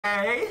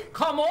Okay.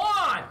 Come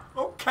on!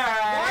 Okay.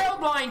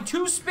 Wildline,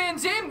 2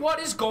 spins in. What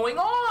is going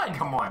on?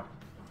 Come on.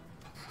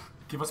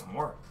 Give us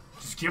more.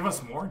 Just give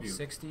us more, dude.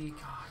 60. God,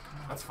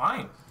 come on. That's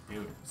fine,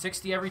 dude.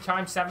 60 every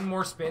time. 7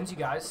 more spins, you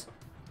guys.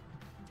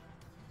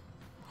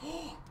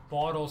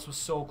 Bottles was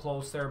so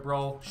close there,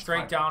 bro.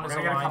 Straight down as a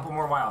line. We're gonna get a couple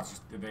more wilds.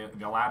 Just,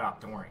 they'll add up.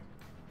 Don't worry.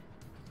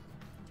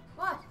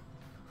 What?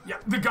 Yeah,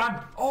 the gun.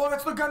 Oh,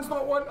 that's the gun's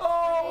not one.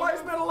 Oh, why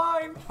isn't that a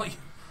line?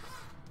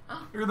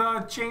 You're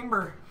the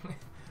chamber.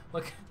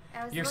 Look,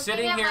 you're looking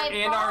sitting at here my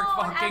in our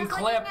phone. fucking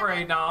clip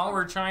right now.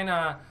 We're trying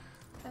to...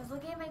 I was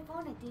looking at my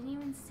phone. I didn't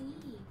even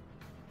see.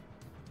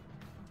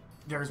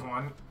 There's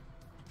one.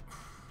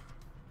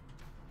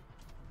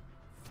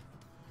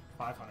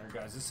 500,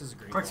 guys. This is a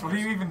great Clicks, bonus. what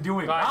are you even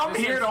doing? Guys, I'm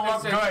here to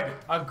look good.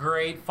 A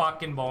great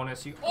fucking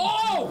bonus.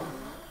 Oh!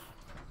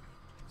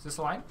 Is this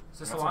a line? Is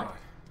this a line?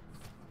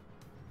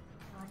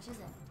 How much is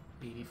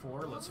it?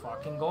 84. Let's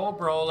fucking go,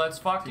 bro. Let's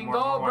fucking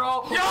go, more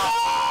bro.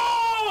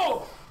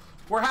 Yo!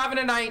 We're having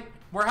a night.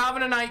 We're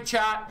having a night,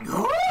 chat.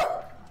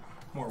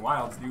 More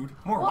wilds, dude.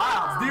 More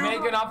wilds, dude.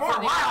 Make it up more for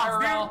the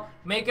wilds, IRL. Dude.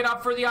 Make it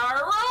up for the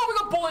IRL. We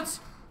got bullets.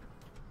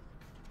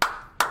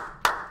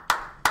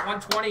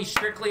 120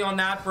 strictly on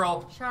that,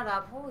 bro. Shut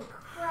up. Holy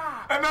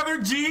crap. Another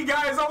G,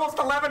 guys. Almost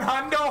 11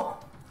 hundo.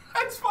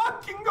 Let's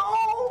fucking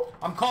go.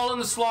 I'm calling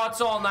the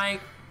slots all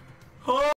night.